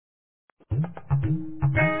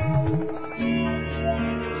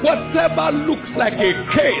Whatever looks like a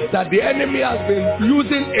case that the enemy has been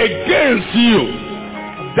using against you,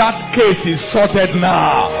 that case is sorted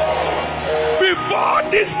now. Before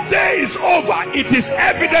this day is over, it is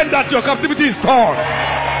evident that your captivity is torn.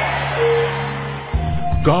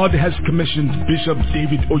 God has commissioned Bishop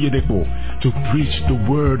David Oyedepo to preach the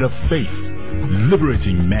word of faith,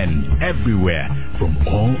 liberating men everywhere from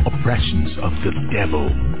all oppressions of the devil.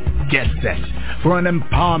 Get set for an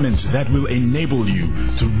empowerment that will enable you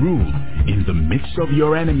to rule in the midst of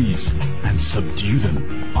your enemies and subdue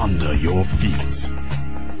them under your feet.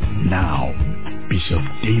 Now, Bishop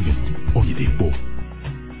David Oyedepo.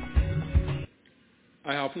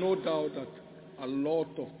 I have no doubt that a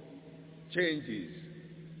lot of changes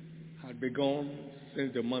had begun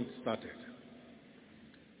since the month started.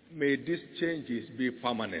 May these changes be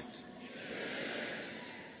permanent.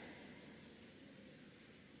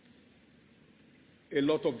 A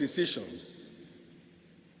lot of decisions,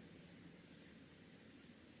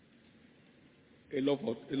 a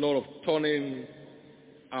lot of turning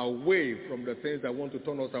away from the things that want to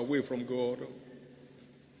turn us away from God.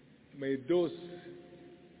 May those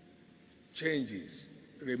changes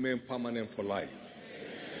remain permanent for life.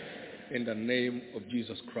 In the name of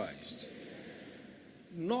Jesus Christ.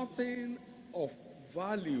 Nothing of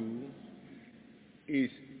value is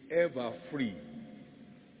ever free.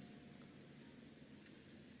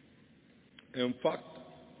 In fact,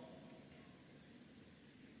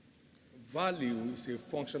 value is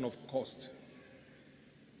a function of cost.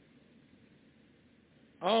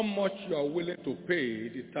 How much you are willing to pay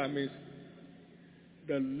determines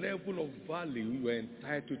the level of value you are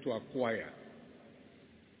entitled to acquire.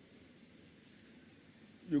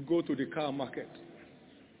 You go to the car market,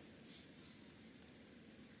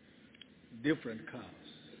 different cars,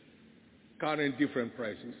 carrying different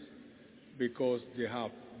prices because they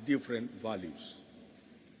have different values.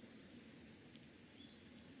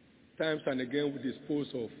 Times and again we dispose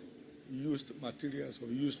of used materials or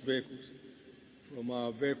used vehicles from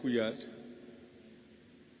our vehicle yard.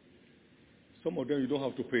 Some of them you don't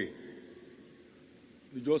have to pay.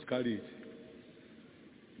 You just carry it.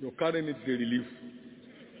 You're carrying it to relief.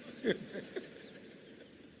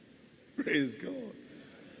 Praise God.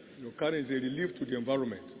 Your car is a relief to the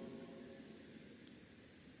environment.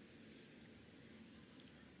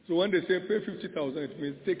 So when they say pay 50,000, it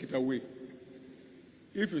means take it away.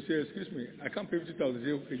 If you say, excuse me, I can't pay 50,000,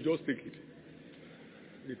 say, okay, just take it.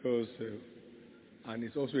 Because, and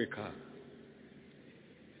it's also a car.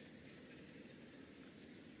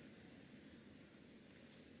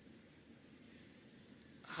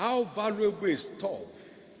 How valuable is stuff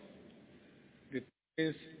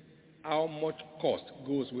determines how much cost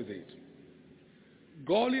goes with it.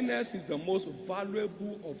 Godliness is the most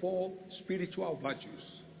valuable of all spiritual virtues.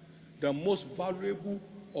 The most valuable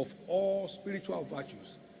of all spiritual virtues.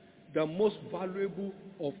 The most valuable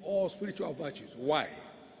of all spiritual virtues. Why?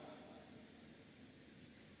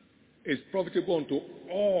 It's profitable unto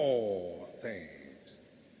all things,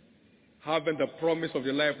 having the promise of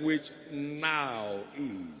the life which now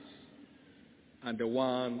is, and the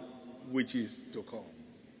one which is to come.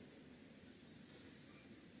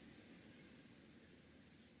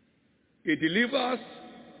 It delivers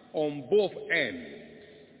on both ends,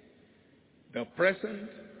 the present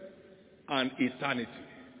and eternity.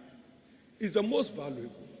 It's the most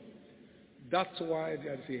valuable. That's why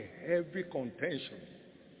there is a heavy contention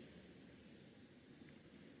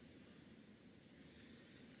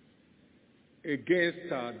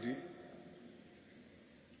against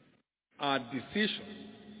our decision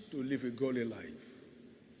to live a godly life,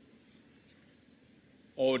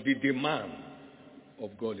 or the demand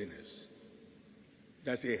of godliness.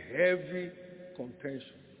 That's a heavy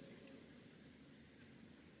contention.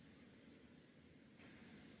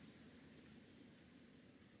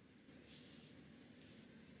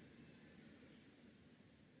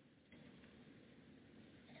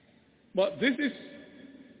 But this is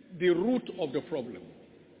the root of the problem.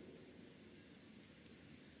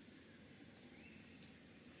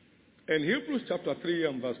 In Hebrews chapter 3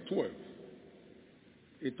 and verse 12,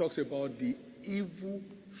 it talks about the evil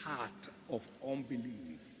heart of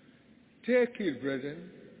unbelief. Take it, brethren,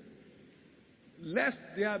 lest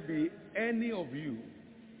there be any of you,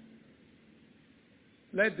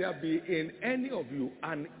 let there be in any of you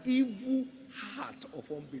an evil heart of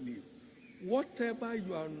unbelief. Whatever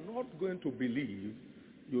you are not going to believe,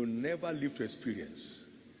 you'll never live to experience.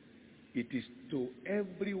 It is to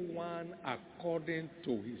everyone according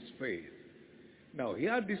to his faith. Now,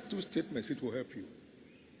 hear these two statements, it will help you.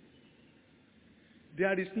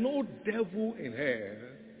 There is no devil in hell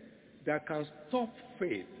that can stop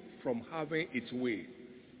faith from having its way.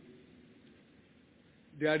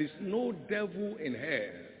 There is no devil in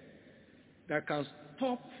hell that can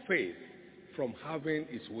stop faith from having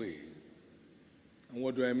its way. And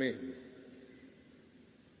what do I mean?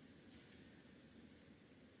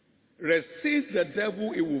 Resist the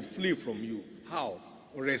devil, he will flee from you. How?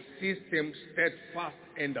 Resist him steadfast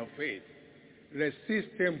in the faith.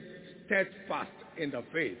 Resist him steadfast in the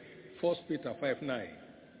faith. 1 Peter 5:9.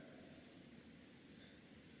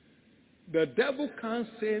 The devil can't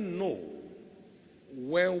say no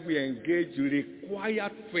when we engage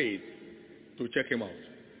required faith to check him out.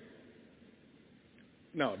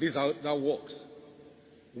 Now, this is how that works.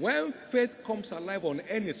 When faith comes alive on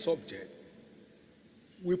any subject,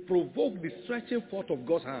 we provoke the stretching forth of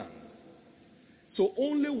God's hand. So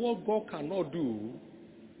only what God cannot do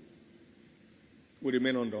will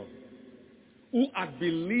remain undone. Who had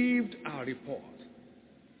believed our report,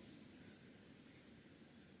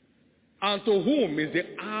 and to whom is the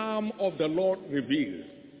arm of the Lord revealed.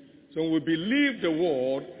 So when we believe the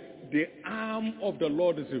word, the arm of the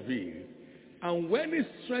Lord is revealed. And when he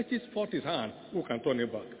stretches forth his hand, who can turn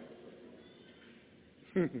it back?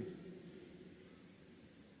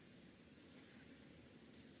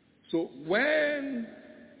 So when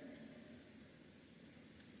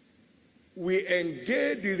we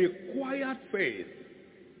engage the required faith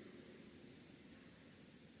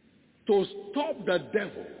to stop the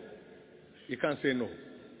devil, he can't say no.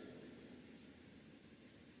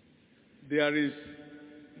 There is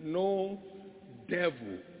no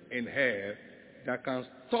devil in hell that can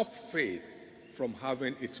stop faith from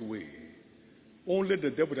having its way. Only the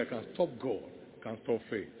devil that can stop God can stop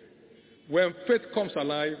faith. When faith comes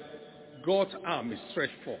alive, God's arm is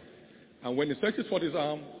stretched forth. And when he stretches forth his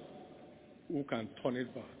arm, who can turn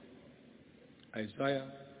it back?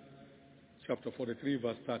 Isaiah chapter 43,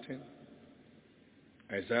 verse 13.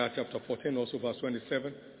 Isaiah chapter 14, also verse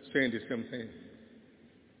 27, saying the same thing.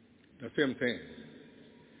 The same thing.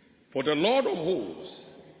 For the Lord of hosts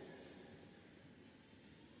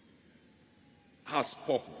has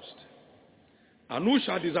purposed, and who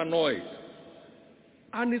shall disannul it?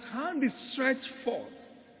 And his hand is stretched forth.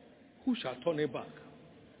 Who shall turn it back?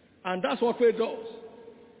 And that's what faith does.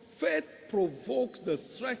 Faith provokes the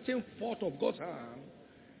stretching forth of God's hand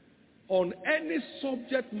on any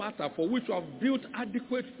subject matter for which you have built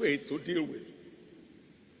adequate faith to deal with.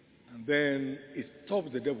 And then it stops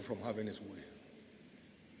the devil from having his way.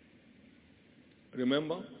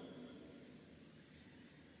 Remember?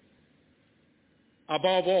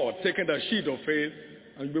 Above all, taking the shield of faith,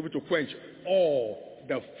 and you'll be able to quench all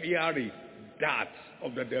the fiery darts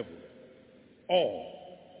of the devil.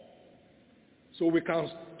 All. So we can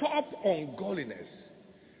stop ungodliness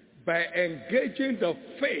by engaging the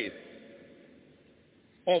faith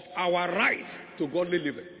of our right to godly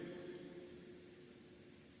living.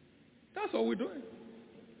 That's all we're doing.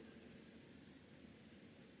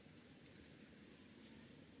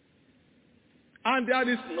 And there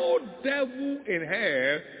is no devil in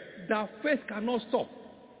hell that faith cannot stop.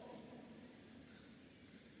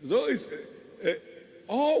 So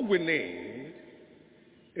all we need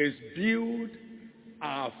is build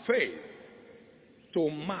our faith to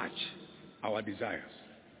match our desires.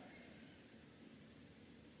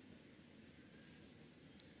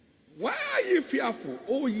 Why are ye fearful,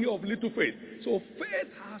 O ye of little faith? So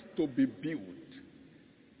faith has to be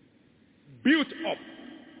built up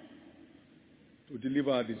to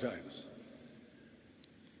deliver our desires.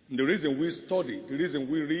 And the reason we study, the reason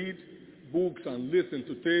we read books and listen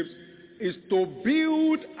to tapes is to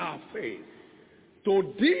build our faith,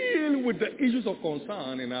 to deal with the issues of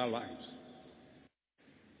concern in our lives.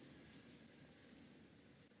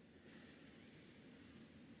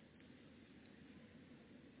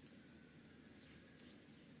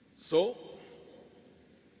 So,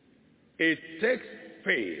 it takes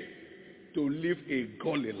faith to live a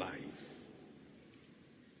godly life.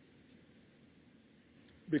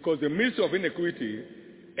 Because the mystery of iniquity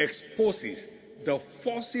exposes the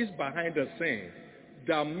forces behind the sin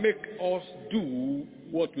that make us do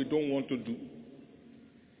what we don't want to do.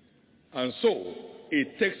 And so,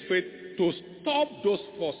 it takes faith to stop those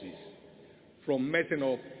forces from messing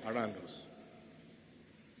up around us.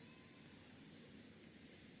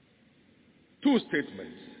 Two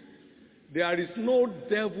statements. There is no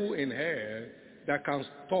devil in hell that can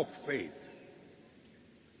stop faith.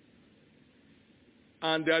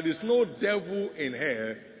 And there is no devil in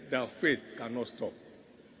hell that faith cannot stop.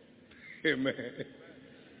 Amen.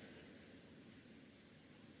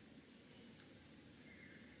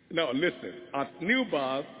 Now listen, at New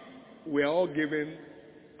Birth, we are all given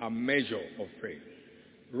a measure of faith.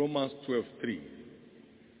 Romans 12:3.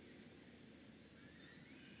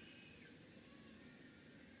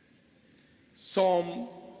 Some,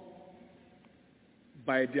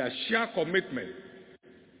 by their sheer commitment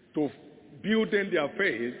to building their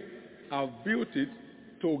faith, have built it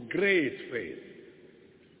to great faith.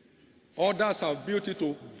 Others have built it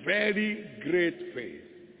to very great faith.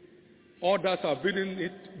 Others have built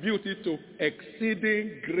it to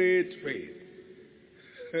exceeding great faith.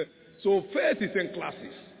 So faith is in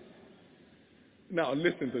classes. Now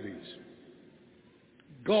listen to this.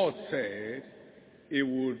 God said he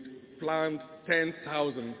would plant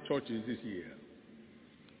 10,000 churches this year.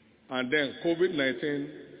 And then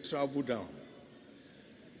COVID-19 traveled down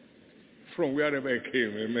from wherever it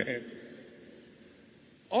came. Amen.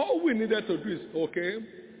 All we needed to do is, okay,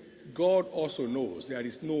 God also knows there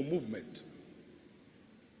is no movement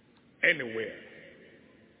anywhere.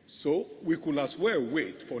 So we could as well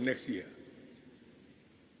wait for next year.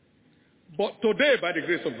 But today, by the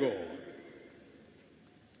grace of God,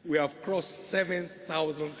 we have crossed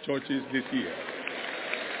 7,000 churches this year.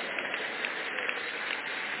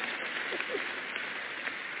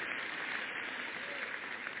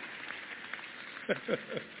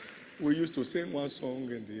 We used to sing one song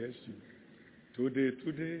in the SU. Today,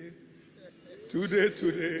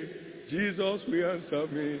 Jesus will answer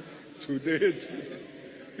me. Today.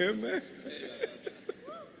 Amen.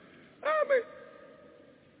 Amen.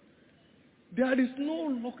 There is no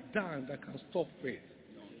lockdown that can stop faith.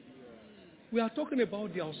 We are talking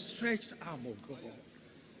about the outstretched arm of God.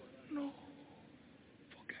 No.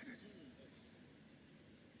 Forget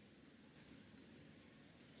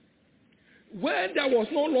it. When there was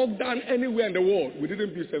no lockdown anywhere in the world, we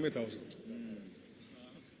didn't build 7,000.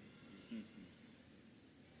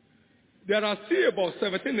 There are still about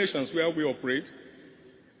 17 nations where we operate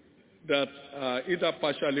that are either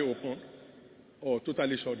partially open or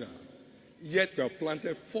totally shut down. Yet we have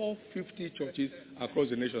planted 450 churches across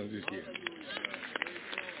the nations this year.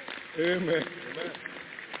 Amen.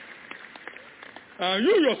 And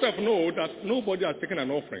you yourself know that nobody has taken an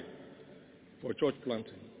offering for church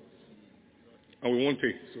planting. And we won't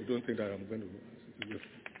take, so don't think that I'm going to.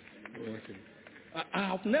 I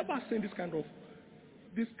have never seen this kind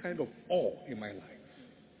of awe in my life.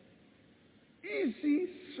 Easy,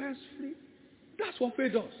 stress-free. That's what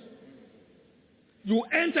faith does. You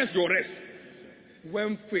enter your rest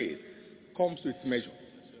when faith comes to its measure.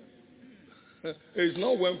 It's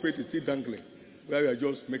not when faith is still dangling, where you are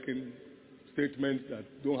just making statements that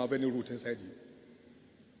don't have any root inside you.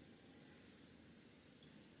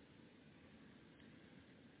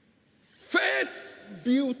 Faith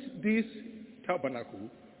built this tabernacle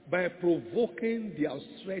by provoking the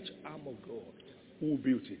outstretched arm of God who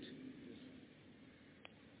built it.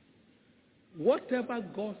 Whatever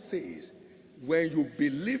God says, when you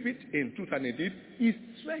believe it in truth and in deed, he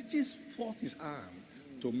stretches forth his arm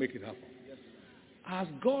to make it happen. Has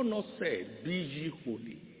God not said, be ye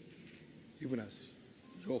holy, even as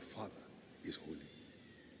your Father is holy?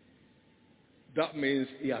 That means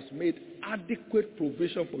he has made adequate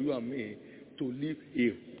provision for you and me to live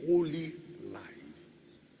a holy life.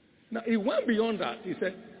 Now, he went beyond that. He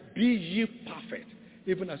said, be ye perfect,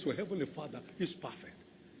 even as your heavenly Father is perfect.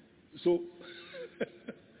 So,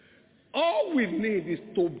 all we need is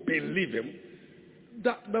to believe him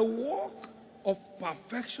that the work of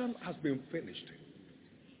perfection has been finished.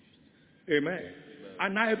 Amen.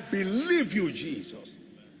 And I believe you, Jesus,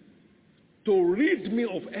 to rid me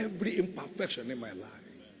of every imperfection in my life.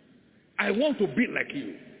 I want to be like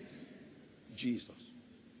you, Jesus.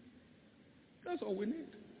 That's all we need.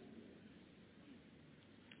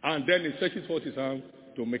 And then he stretches forth his arm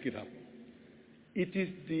to make it happen. It is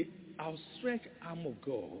the outstretched arm of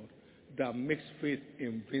God that makes faith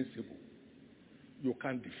invincible. You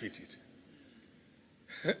can't defeat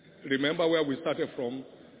it. Remember where we started from?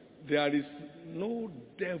 There is no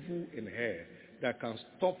devil in hell that can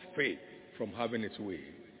stop faith from having its way.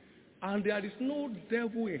 And there is no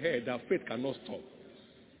devil in hell that faith cannot stop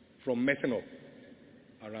from messing up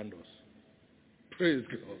around us. Praise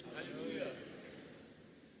God. Hallelujah.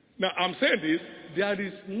 Now I'm saying this, there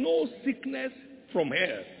is no sickness from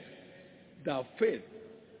hell that faith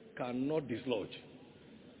cannot dislodge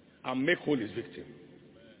and make whole his victim.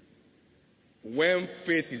 When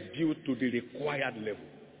faith is built to the required level.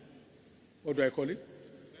 What do I call it?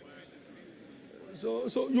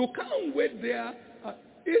 So you can't wait there.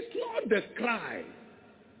 It's not the cry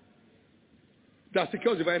that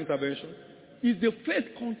secures divine intervention. It's the faith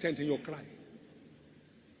content in your cry.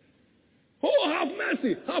 Oh, have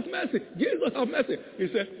mercy, have mercy. Jesus, have mercy. He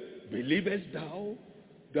said, believest thou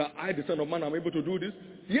that I, the Son of Man, am able to do this?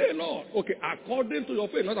 Yea, Lord. Okay, according to your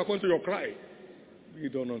faith, not according to your cry. Be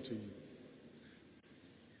done unto you.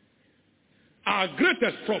 Our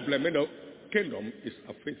greatest problem, kingdom is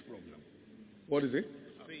a faith problem. What is it?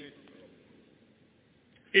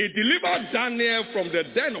 He delivered Daniel from the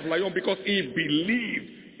den of lions because he believed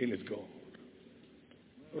in his God.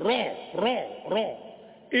 Raw.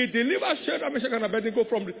 He delivered Shadrach, Meshach, and Abednego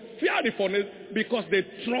from the fiery furnace because they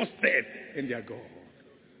trusted in their God.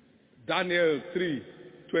 Daniel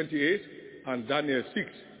 3:28 and Daniel 6,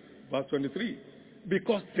 verse 23.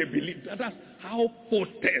 Because they believed. That's how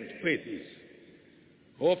potent faith is.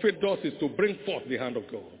 All faith does is to bring forth the hand of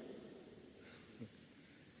God.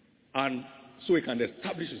 And so he can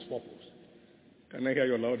establish his purpose. Can I hear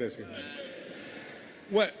your loudest amen?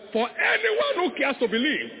 Well, for anyone who cares to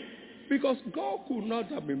believe, because God could not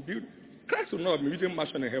have been built, Christ would not have been building a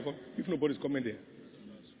mansion in heaven if nobody's coming there.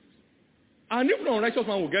 And if no righteous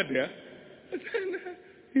man will get there, then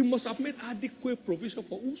he must have made adequate provision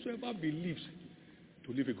for whosoever believes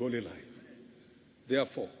to live a godly life.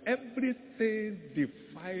 Therefore, everything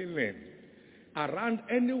defiling around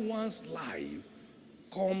anyone's life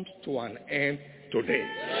comes to an end today.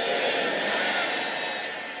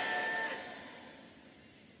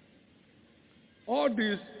 All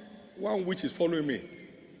this, one which is following me,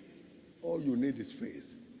 all you need is faith.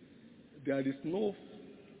 There is no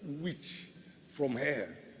witch from hell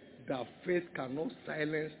that faith cannot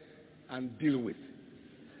silence and deal with.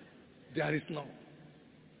 There is none.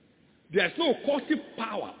 There is no occultic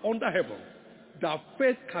power under heaven that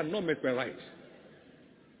faith cannot make right.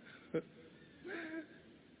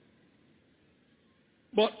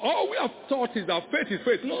 But all we have taught is that faith is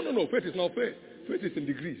faith. No, faith is not faith. Faith is in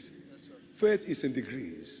degrees. Faith is in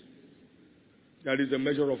degrees. There is a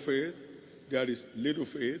measure of faith. There is little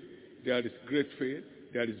faith. There is great faith.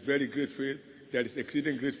 There is very great faith. There is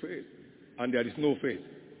exceeding great faith. And there is no faith.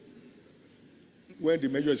 When the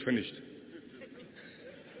measure is finished,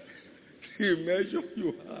 the measure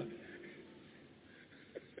you have.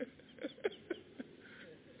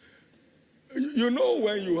 You know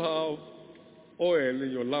when you have oil in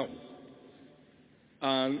your lamp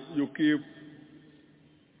and you keep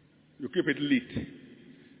it lit,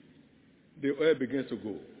 the oil begins to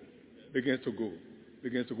go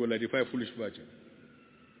like the 5 foolish virgins.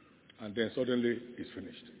 And then suddenly it's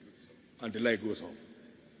finished. And the light goes off.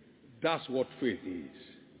 That's what faith is.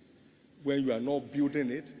 When you are not building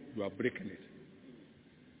it, you are breaking it.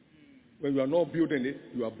 When you are not building it,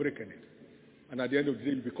 you are breaking it. And at the end of the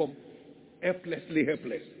day, you become helplessly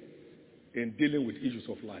helpless in dealing with issues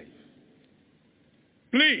of life.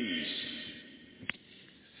 Please,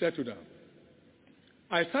 settle down.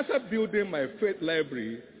 I started building my faith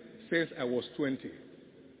library since I was 20.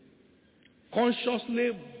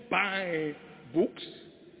 Consciously buying books,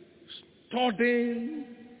 studying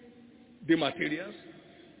the materials,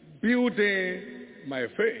 building my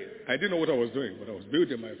faith. I didn't know what I was doing, but I was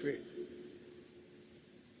building my faith.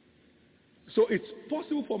 So it's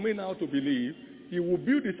possible for me now to believe he will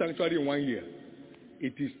build the sanctuary in 1 year.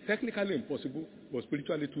 It is technically impossible, but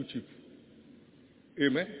spiritually too cheap.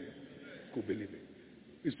 Amen? Could believe it.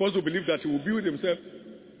 It's possible to believe that he will build himself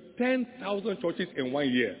 10,000 churches in 1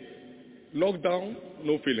 year. Lockdown,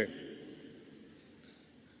 no feeling.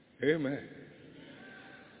 Amen.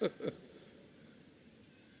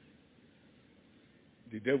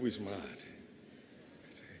 The devil is mad.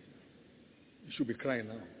 You should be crying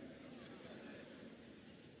now.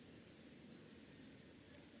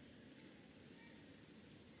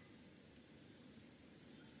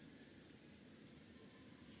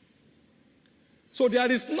 So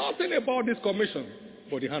there is nothing about this commission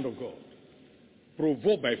but the hand of God.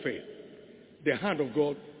 Provoked by faith. The hand of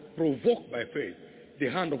God, provoked by faith.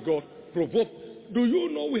 The hand of God, provoked. Do you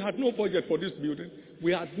know we had no budget for this building?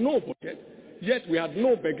 We had no budget, yet we had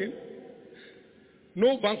no begging,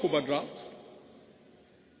 no bank overdraft.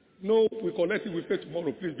 No, we collect it, we pay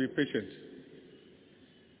tomorrow, please be patient.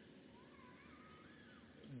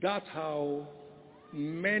 That's how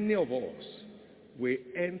many of us will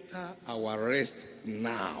enter our rest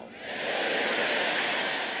now.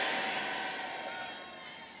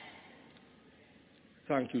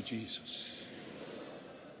 Thank you, Jesus.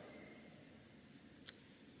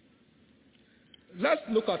 Let's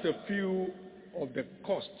look at a few of the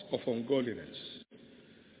costs of ungodliness.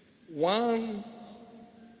 One,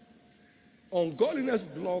 ungodliness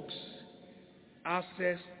blocks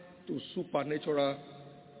access to supernatural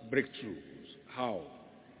breakthroughs. How?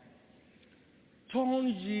 Turn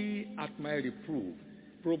ye at my reproof,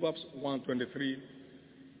 Proverbs 1:23,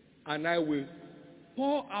 and I will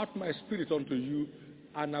pour out my spirit unto you,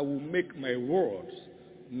 and I will make my words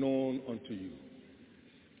known unto you.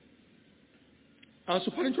 And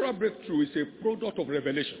supernatural breakthrough is a product of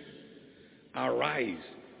revelation. Arise,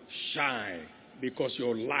 shine, because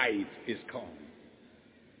your light is come.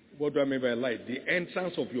 What do I mean by light? The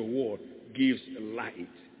entrance of your word gives light.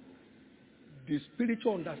 The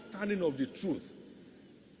spiritual understanding of the truth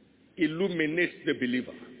illuminates the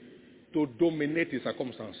believer to dominate his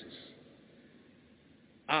circumstances.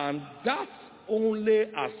 And that's only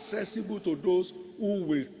accessible to those who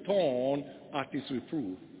will turn at his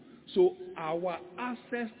reproof. So our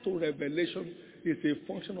access to revelation is a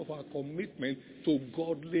function of our commitment to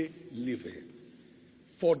godly living.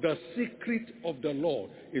 For the secret of the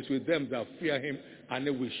Lord is with them that fear him, and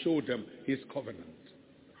he will show them his covenant.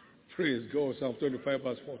 Praise God, Psalm 25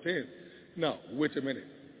 verse 14. Now, wait a minute.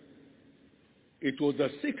 It was the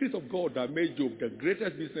secret of God that made Job the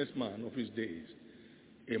greatest businessman of his days.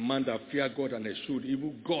 A man that feared God and eschewed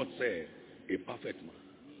evil. God said, a perfect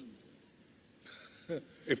man.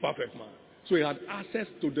 A perfect man. So he had access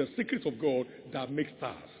to the secrets of God that make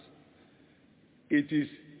stars. It is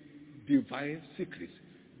divine secrets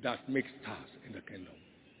that make stars in the kingdom.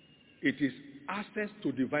 It is access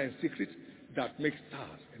to divine secrets that make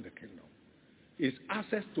stars in the kingdom. It's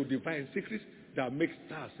access to divine secrets that make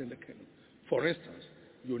stars in the kingdom. For instance,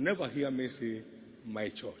 you never hear me say, my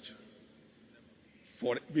church.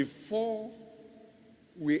 For before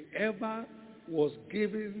we ever was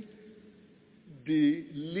given the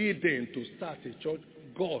leading to start a church,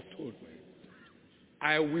 God told me,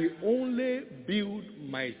 I will only build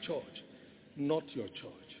my church, not your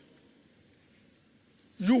church.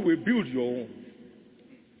 You will build your own.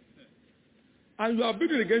 And you are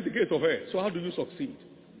building against the gates of hell. So how do you succeed?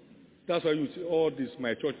 That's why you say, oh, this is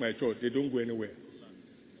my church, they don't go anywhere.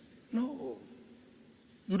 No.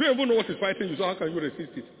 You don't even know what is fighting you, so how can you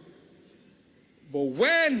resist it? But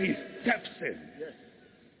when he steps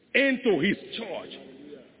into his church,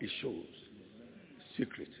 he shows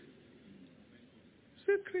secret.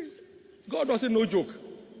 Secret. God doesn't know joke.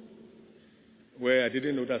 Well, I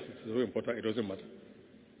didn't know that it's so important, it doesn't matter.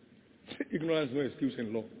 Ignorance is no excuse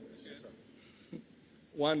in law.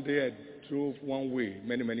 One day I drove one way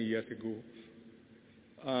many, many years ago.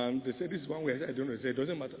 And they said, this is one way. I said, I don't know. They said, it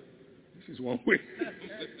doesn't matter. This is one way.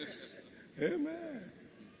 Amen.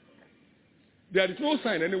 There is no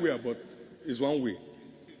sign anywhere, but it's one way.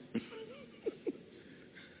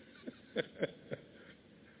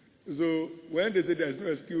 So when they said there is no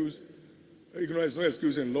excuse, ignorance is no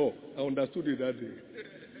excuse in law, I understood it that day.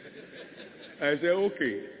 I said,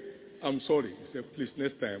 okay, I'm sorry. He said, please,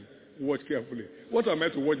 next time, watch carefully. What am I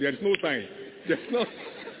to watch? There is no sign. There's no.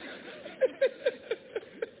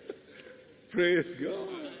 Praise God.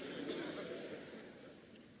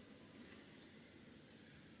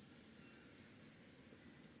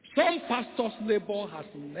 Some pastor's labor has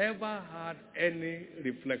never had any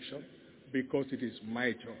reflection because it is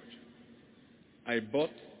my church. I bought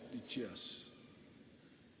the chairs.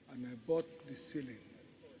 And I bought the ceiling.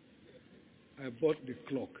 I bought the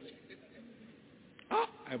clock.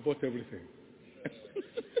 I bought everything.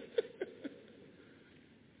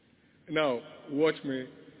 Now, watch me.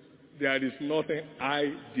 There is nothing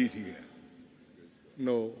I did here.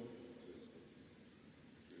 No.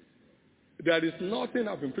 There is nothing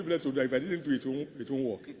I've been privileged to do. If I didn't do it, it won't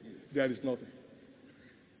work. There is nothing.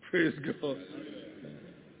 Praise God.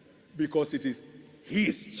 Because it is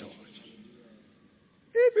his church.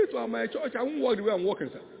 If it were my church, I won't walk the way I'm walking,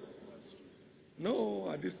 sir. No,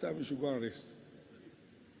 at this time you should go and rest.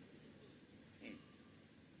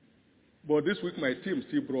 But this week my team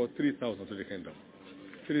still brought 3,000 to the kingdom.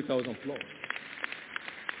 3,000 plus.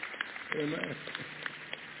 Amen.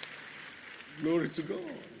 Glory to God.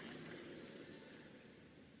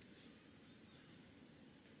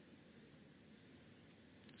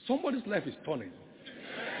 Somebody's life is turning.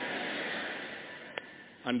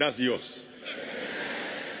 And that's yours.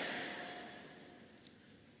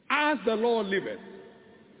 As the Lord liveth,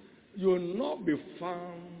 you will not be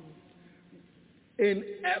found in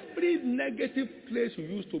every negative place you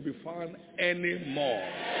used to be found anymore.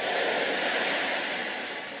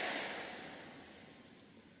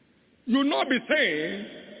 You will not be saying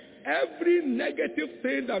every negative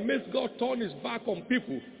thing that makes God turn his back on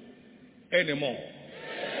people anymore.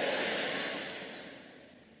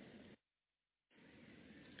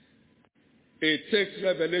 It takes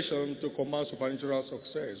revelation to command supernatural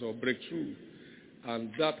success or breakthrough,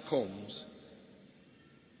 and that comes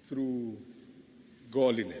through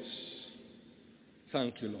godliness.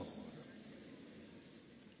 Thank you, Lord.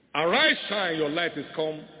 Arise, shine, your light is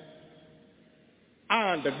come,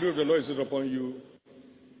 and the glory of the Lord is upon you.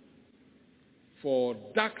 For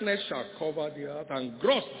darkness shall cover the earth, and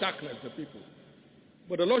gross darkness the people.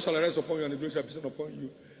 But the Lord shall arise upon you, and the glory shall be seen upon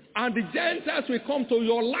you. And the Gentiles will come to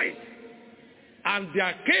your light, and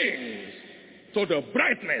their kings to the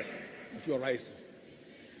brightness of your rising.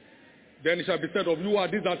 Then it shall be said of you are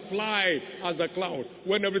these that fly as the cloud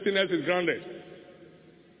when everything else is grounded.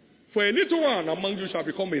 For a little one among you shall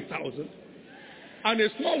become 1,000, and a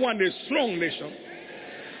small one a strong nation.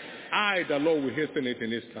 I, the Lord, will hasten it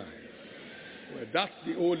in his time. Well, that's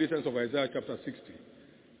the whole essence of Isaiah chapter 60.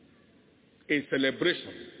 A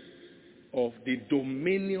celebration of the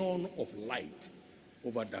dominion of light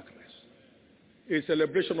over darkness. A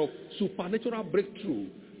celebration of supernatural breakthrough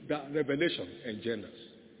that revelation engenders.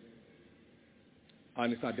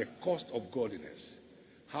 And it's at the cost of godliness.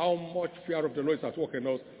 How much fear of the Lord is at work in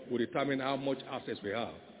us will determine how much access we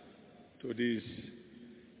have to this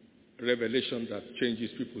revelation that changes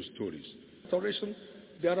people's stories. Restoration.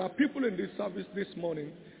 There are people in this service this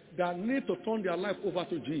morning that need to turn their life over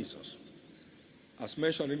to Jesus. As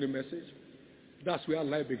mentioned in the message, that's where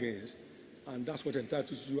life begins, and that's what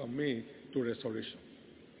entitles you and me to restoration.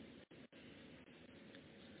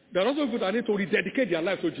 There are also people that need to rededicate their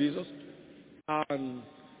life to Jesus and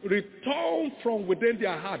return from within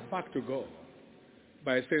their heart back to God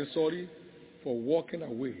by saying sorry for walking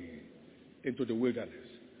away into the wilderness,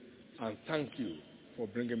 and thank you for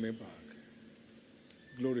bringing me back.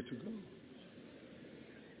 Glory to God.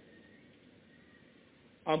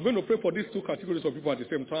 I'm going to pray for these two categories of people at the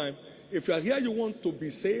same time. If you are here, you want to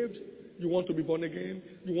be saved, you want to be born again,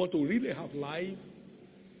 you want to really have life,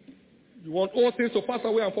 you want all things to pass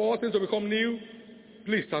away and for all things to become new,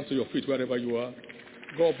 please stand to your feet wherever you are.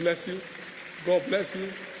 God bless you. God bless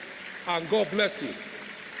you. And God bless you.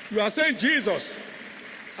 You are saying, Jesus,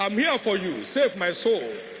 I'm here for you. Save my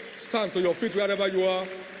soul. Stand to your feet wherever you are.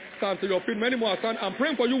 Stand to your feet. Many more are standing. I'm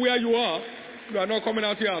praying for you where you are. You are not coming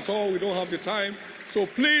out here at all. We don't have the time. So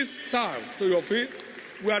please stand to your feet.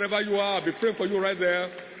 Wherever you are, I'll be praying for you right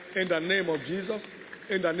there. In the name of Jesus.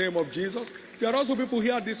 In the name of Jesus. There are also people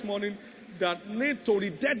here this morning that need to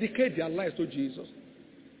rededicate their lives to Jesus.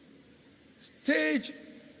 Stage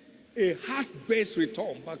a heart-based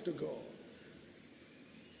return back to God.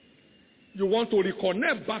 You want to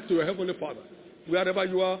reconnect back to your Heavenly Father. Wherever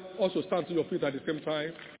you are, also stand to your feet at the same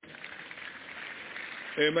time.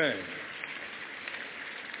 Amen.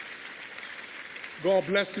 God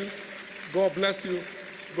bless you. God bless you.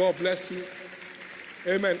 God bless you.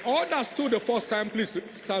 Amen. All that stood the first time, please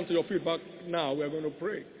stand to your feet back now. We're going to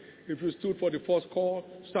pray. If you stood for the first call,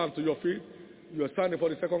 stand to your feet. You are standing for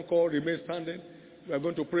the second call, remain standing. We are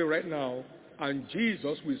going to pray right now. And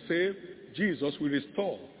Jesus will save, Jesus will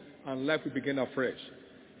restore, and life will begin afresh.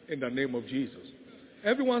 In the name of Jesus.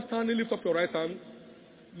 Everyone standing, lift up your right hand.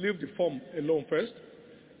 Leave the form alone first.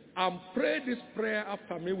 And pray this prayer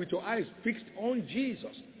after me with your eyes fixed on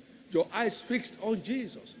Jesus. Your eyes fixed on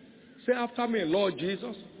Jesus. Say after me, Lord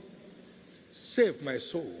Jesus, save my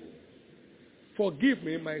soul. Forgive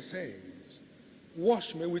me my sins. Wash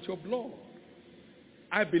me with your blood.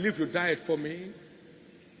 I believe you died for me.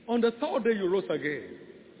 On the third day you rose again,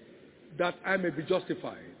 that I may be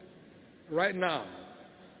justified. Right now,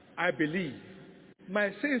 I believe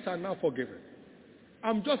my sins are now forgiven.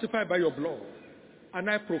 I'm justified by your blood. And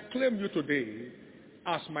I proclaim you today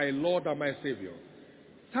as my Lord and my Savior.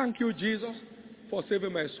 Thank you, Jesus, for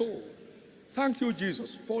saving my soul. Thank you, Jesus,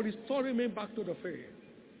 for restoring me back to the faith.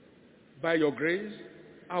 By your grace,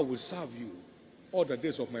 I will serve you all the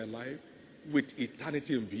days of my life with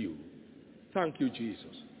eternity in view. Thank you,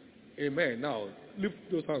 Jesus. Amen. Now, lift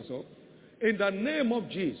those hands up. In the name of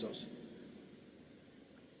Jesus,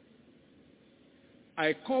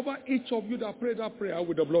 I cover each of you that prayed that prayer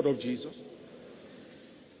with the blood of Jesus.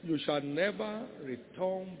 You shall never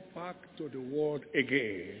return back to the world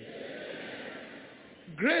again.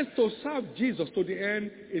 Grace to serve Jesus to the end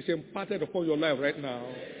is imparted upon your life right now.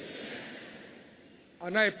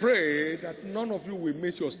 And I pray that none of you will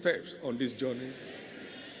miss your steps on this journey.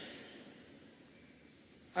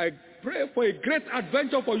 I pray for a great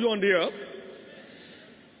adventure for you on the earth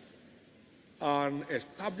and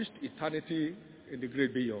established eternity in the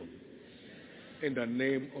great beyond. In the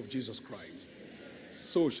name of Jesus Christ.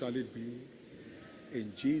 So shall it be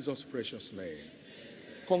in Jesus' precious name.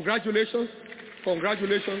 Congratulations,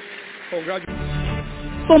 congratulations, congratulations.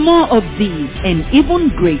 For more of these and even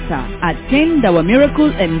greater, attend our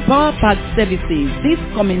Miracle and Power Pack services this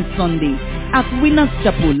coming Sunday at Winners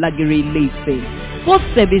Chapel, Lagere, Lefe. First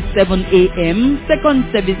service 7 a.m.,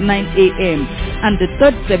 second service 9 a.m., and the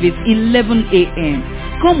third service 11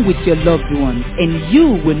 a.m. Come with your loved ones and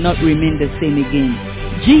you will not remain the same again.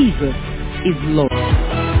 Jesus is Lord.